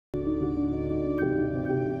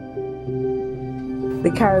The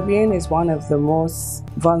Caribbean is one of the most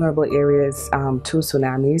vulnerable areas to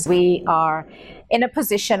tsunamis. We are in a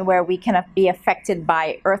position where we can be affected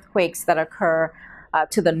by earthquakes that occur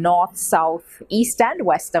to the north, south, east, and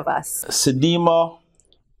west of us. SEDIMA,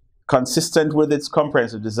 consistent with its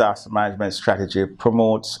comprehensive disaster management strategy,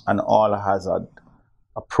 promotes an all-hazard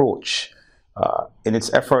approach in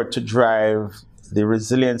its effort to drive the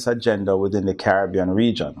resilience agenda within the Caribbean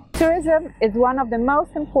region. Tourism is one of the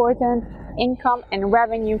most important income and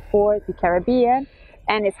revenue for the Caribbean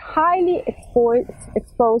and is highly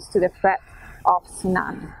exposed to the threat of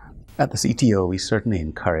tsunami. At the CTO, we certainly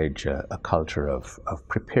encourage a culture of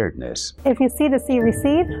preparedness. If you see the sea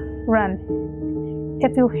recede, run.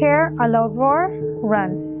 If you hear a loud roar,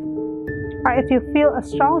 run. Or if you feel a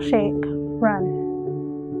strong shake, run.